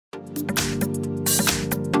Here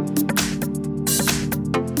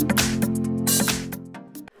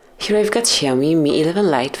I've got Xiaomi Mi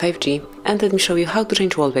 11 Lite 5G, and let me show you how to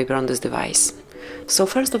change wallpaper on this device. So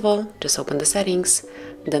first of all, just open the settings,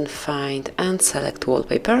 then find and select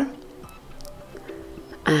wallpaper,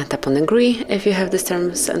 and tap on agree if you have this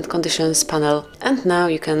terms and conditions panel, and now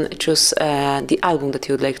you can choose the album that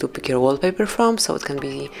you would like to pick your wallpaper from. So it can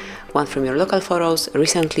be one from your local photos,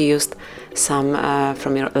 recently used, some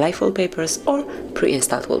from your live wallpapers, or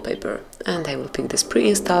pre-installed wallpaper. And I will pick this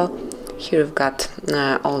pre-install. Here we've got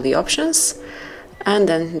all the options, and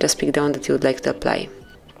then just pick the one that you would like to apply.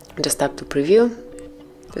 Just tap to preview.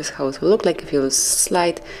 This is how it will look like. If you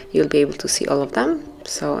slide, you'll be able to see all of them,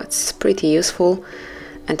 so it's pretty useful,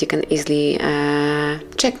 and you can easily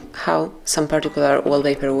check how some particular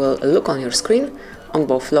wallpaper will look on your screen, on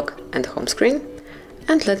both lock and home screen.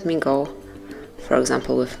 And let me go, for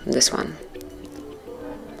example, with this one.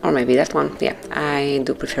 Or maybe that one. Yeah, I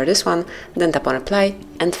do prefer this one. Then tap on apply,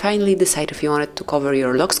 and finally decide if you want it to cover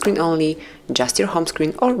your lock screen only, just your home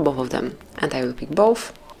screen, or both of them. And I will pick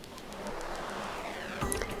both.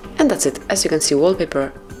 And that's it. As you can see,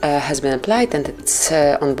 wallpaper has been applied, and it's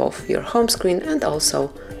on both your home screen and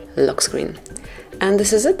also lock screen. And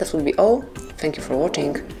this is it. That will be all. Thank you for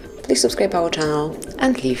watching. Please subscribe our channel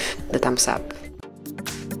and leave the thumbs up.